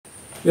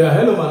Yeah,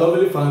 hello my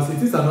lovely fans.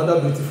 It is another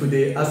beautiful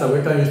day as I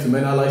welcome you to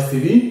Menalights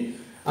TV.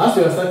 As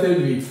we have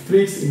started with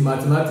tricks in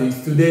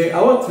mathematics, today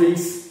our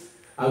tricks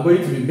are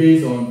going to be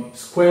based on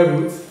square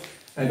root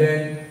and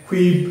then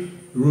cube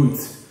root.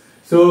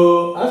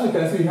 So as you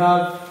can see, you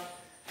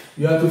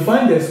have to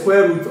find the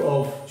square root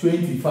of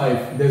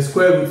 25. The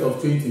square root of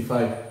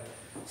 25.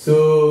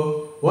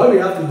 So what we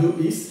have to do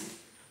is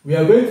we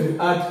are going to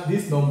add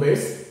these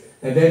numbers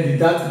and then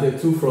deduct the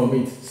 2 from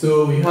it.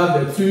 So we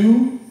have the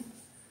 2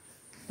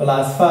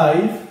 plus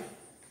 5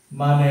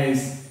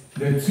 minus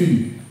the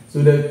 2.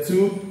 So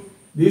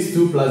these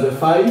 2 plus the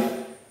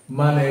 5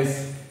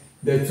 minus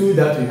the 2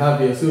 that we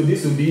have here. So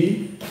this will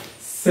be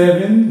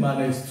 7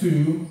 minus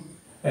 2,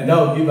 and that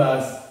will give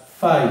us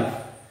 5.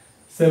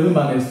 7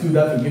 minus 2,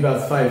 that will give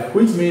us 5,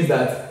 which means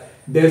that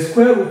the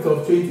square root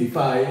of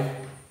 25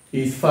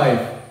 is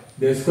 5.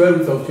 The square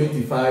root of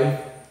 25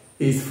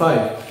 is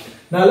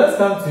 5. Now let's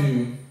come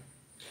to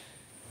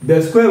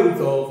the square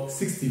root of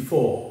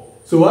 64.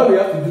 So what we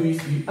have to do is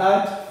we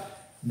add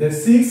the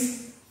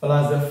 6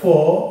 plus the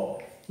 4,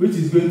 which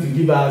is going to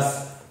give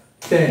us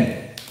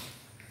 10.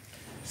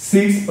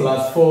 6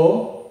 plus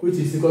 4, which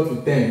is equal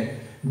to 10.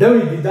 Then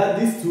we deduct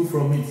these 2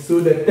 from it. So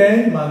the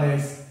 10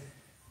 minus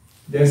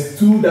there's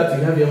 2 that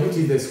we have here, which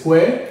is the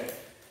square,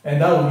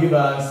 and that will give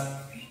us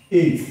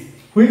 8,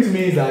 which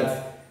means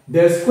that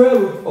the square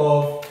root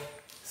of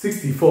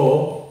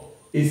 64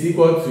 is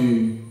equal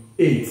to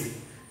 8.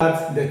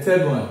 That's the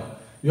third one.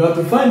 You have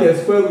to find the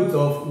square root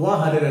of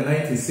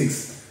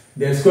 196.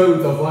 The square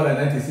root of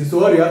 196. So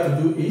what you have to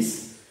do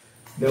is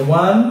the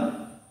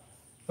 1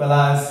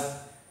 plus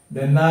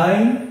the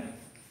 9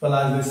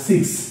 plus the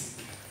 6.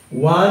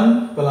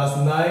 1 plus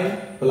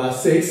 9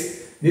 plus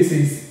 6. This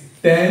is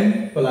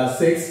 10 plus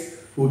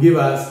 6 will give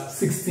us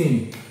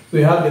 16. So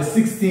you have the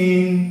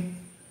 16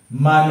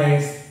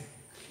 minus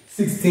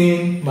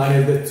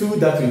the 2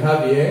 that we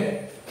have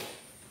here,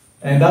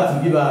 and that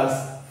will give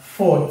us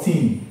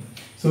 14.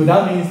 So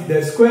that means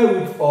the square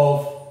root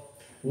of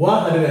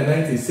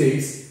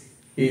 196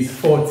 is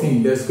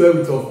 14. The square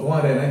root of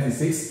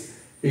 196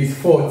 is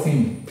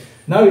 14.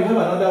 Now we have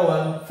another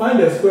one. Find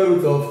the square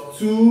root of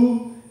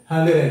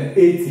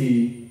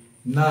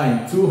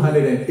 289.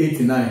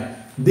 289.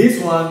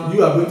 This one,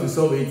 you are going to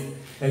solve it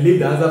and leave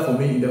the answer for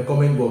me in the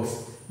comment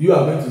box. You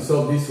are going to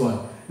solve this one.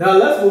 Now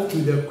let's move to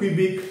the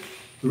cubic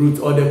root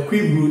or the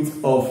cube root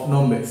of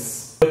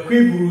numbers. The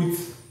cube root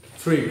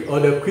trick or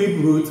the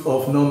cube root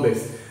of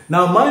numbers.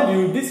 Now mind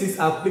you, this is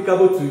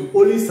applicable to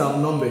only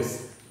some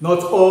numbers,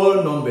 not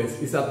all numbers.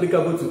 It's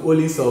applicable to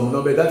only some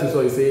numbers. That is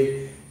why you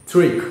say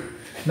trick.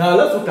 Now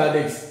let's look at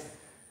this.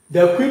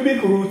 The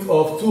cubic root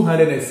of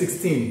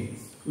 216,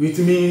 which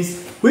means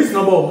which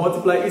number will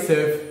multiply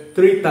itself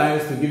 3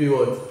 times to give you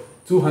what?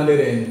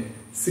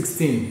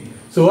 216.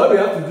 So what we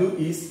have to do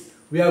is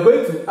we are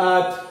going to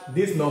add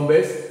these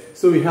numbers.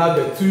 So we have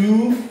the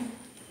 2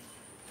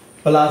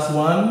 plus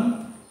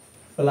 1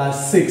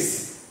 plus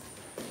 6.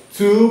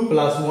 2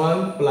 plus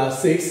 1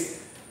 plus 6,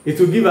 it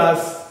will give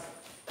us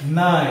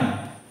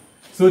 9.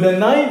 So the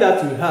 9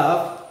 that we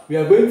have, we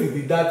are going to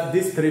deduct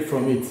this 3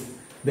 from it.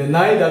 The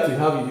 9 that we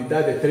have, we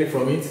deduct the 3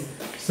 from it.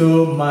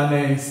 So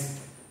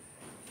minus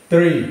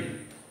 3.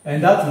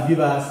 And that will give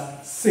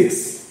us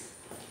 6.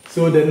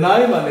 So the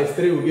 9 minus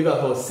 3 will give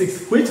us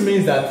 6, which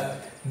means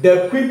that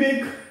the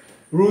cubic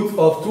root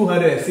of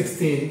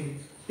 216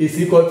 is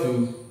equal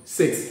to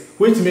 6,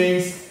 which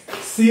means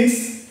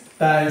 6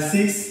 times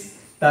 6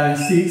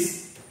 times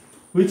 6,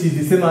 which is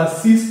the same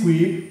as 6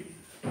 cubed,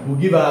 will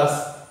give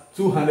us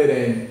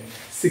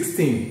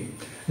 216.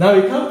 Now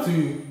we come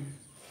to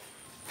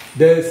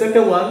the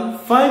second one.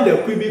 Find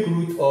the cubic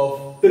root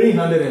of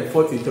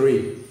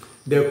 343.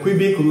 The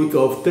cubic root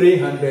of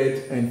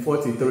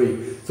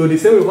 343. So the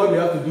same way what we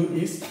have to do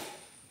is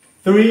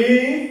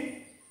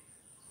 3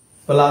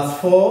 plus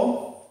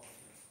 4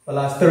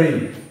 plus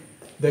 3.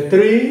 The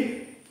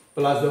 3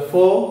 plus the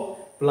 4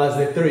 plus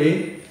the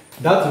 3,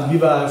 that will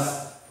give us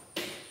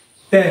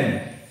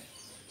 10.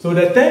 So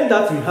the 10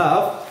 that we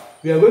have,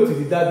 we are going to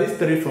deduct this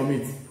 3 from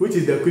it, which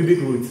is the cubic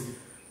root.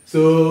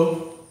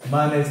 So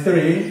minus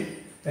 3,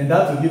 and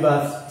that will give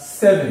us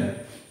 7.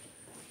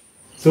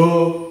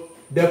 So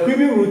the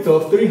cubic root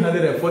of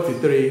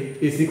 343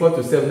 is equal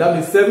to 7. That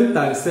means 7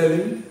 times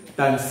 7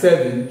 times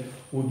 7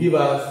 will give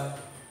us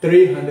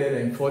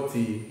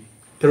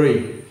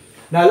 343.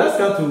 Now let's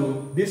come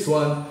to this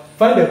one.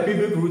 Find the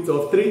cubic root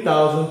of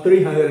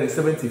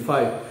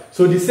 3,375.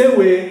 So the same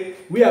way,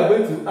 we are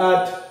going to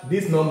add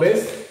these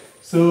numbers.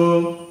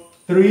 So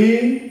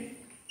 3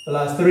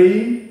 plus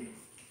 3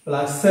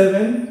 plus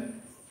 7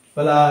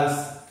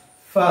 plus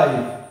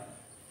 5.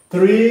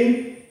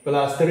 3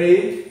 plus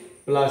 3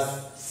 plus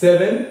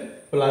 7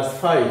 plus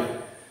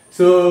 5.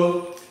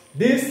 So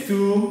these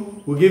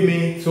 2 will give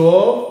me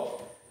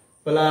 12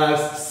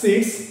 plus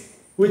 6,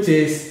 which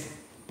is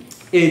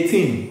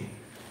 18.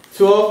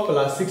 12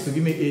 plus 6 will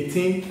give me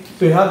 18.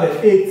 So you have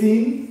the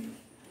 18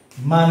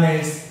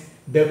 minus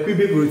the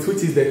cubic root,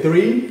 which is the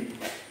 3,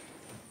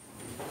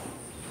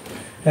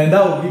 and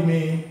that will give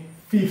me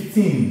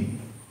 15.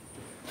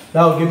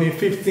 That will give me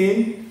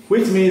 15,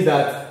 which means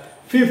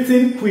that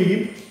 15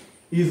 cube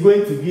is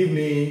going to give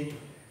me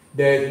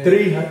the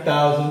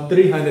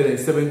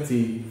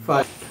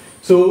 3,375.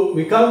 So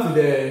we come to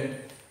the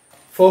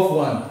fourth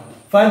one.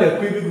 Find the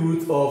cubic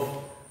root of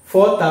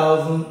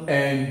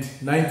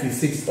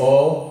 4,096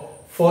 or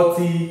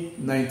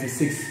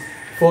 4096.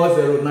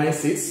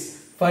 4096.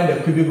 Find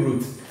the cubic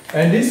root.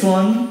 And this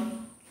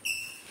one,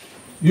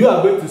 you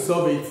are going to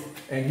solve it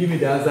and give me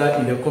the answer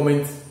in the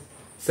comment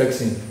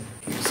section.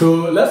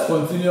 So let's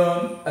continue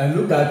on and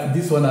look at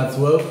this one as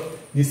well.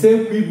 The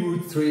same cubic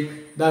root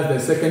trick, that's the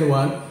second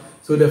one.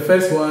 So the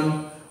first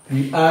one,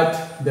 we add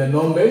the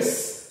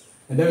numbers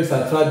and then we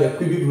subtract the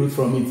cubic root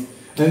from it.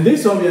 And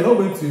this one, we are not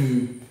going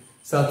to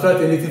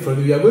subtract anything from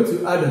it. We are going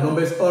to add the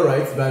numbers, all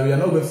right, but we are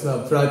not going to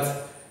subtract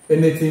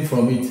anything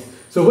from it.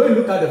 So when you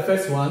look at the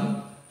first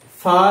one,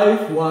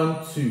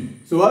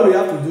 512. So what we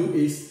have to do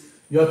is,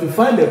 you have to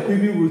find the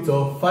cubic root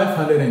of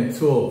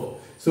 512.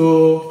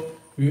 So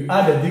we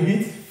add the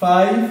digit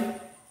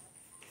 5.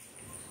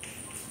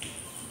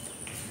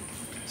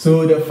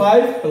 So the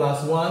 5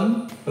 plus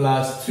 1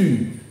 plus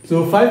 2.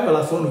 So 5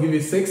 plus 1 will give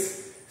you 6.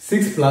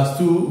 6 plus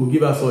 2 will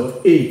give us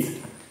what? 8.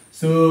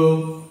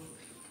 So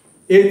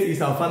 8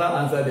 is our final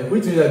answer there,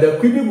 which means that the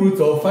cubic root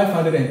of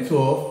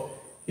 512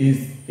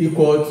 is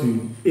equal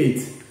to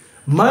 8.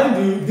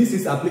 Mind you, this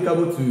is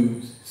applicable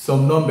to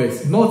some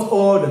numbers. Not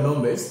all the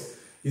numbers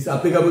is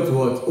applicable to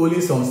what?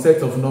 Only some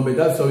set of numbers.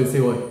 That's why we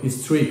say what?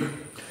 It's trick.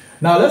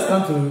 Now let's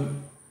come to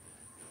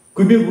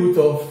cubic root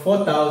of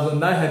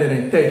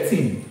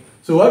 4,913.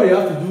 So what we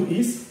have to do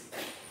is,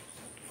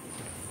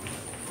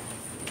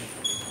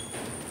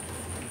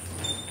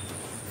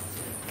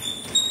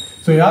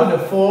 so you have the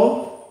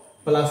 4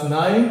 plus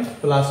 9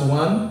 plus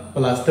 1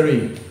 plus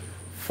 3.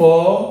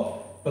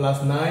 4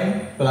 plus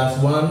 9 plus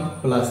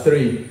 1 plus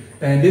 3.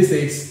 And this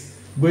is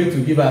going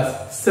to give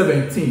us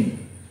 17.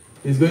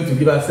 It's going to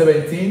give us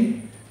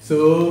 17.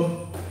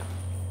 So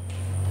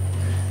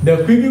the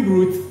cubic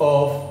root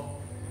of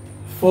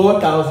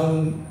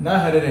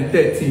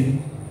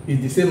 4,913 is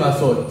the same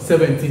as what?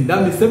 17.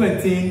 That means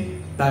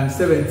 17 times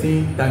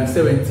 17 times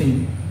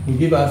 17 will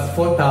give us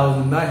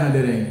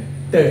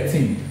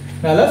 4,913.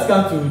 Now let's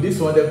come to this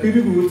one, the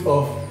cubic root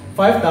of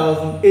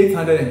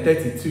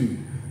 5,832.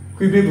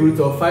 Cubic root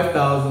of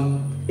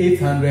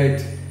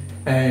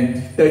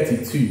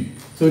 5,832.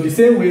 So the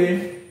same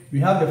way, we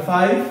have the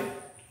 5.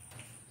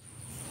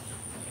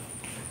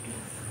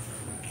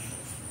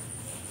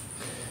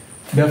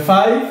 The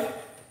 5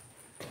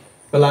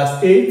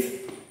 plus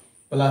 8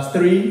 plus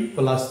 3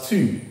 plus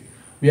 2.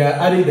 We are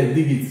adding the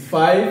digits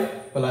 5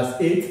 plus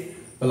 8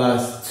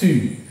 plus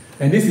 2.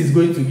 And this is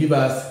going to give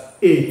us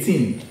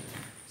 18.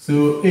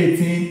 So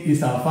 18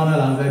 is our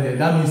final answer there.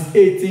 That means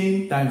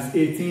 18 times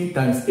 18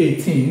 times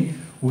 18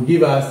 will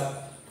give us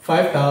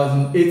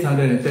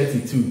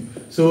 5,832.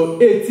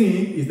 So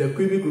 18 is the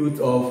cubic root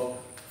of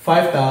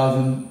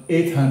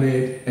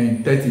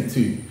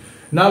 5,832.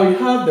 Now we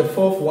have the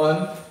fourth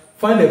one.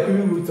 Find the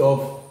cubic root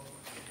of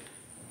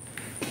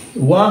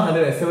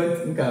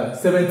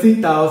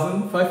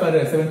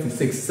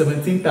 17,576.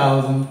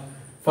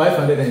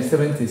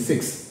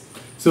 17,576.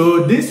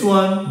 So this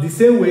one, the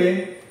same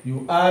way,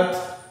 you add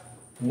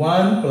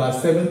 1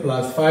 plus 7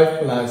 plus 5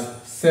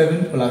 plus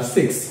 7 plus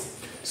 6.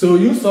 So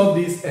you solve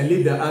this and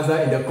leave the answer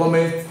in the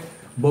comment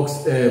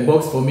box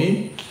for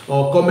me,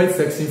 or comment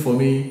section for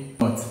me.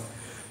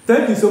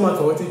 Thank you so much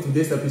for watching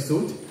today's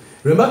episode.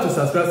 Remember to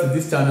subscribe to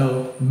this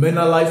channel,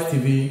 Menalights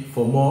TV,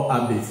 for more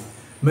updates.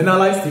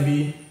 Menalights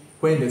TV,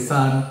 when the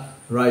sun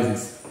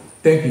rises.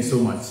 Thank you so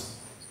much.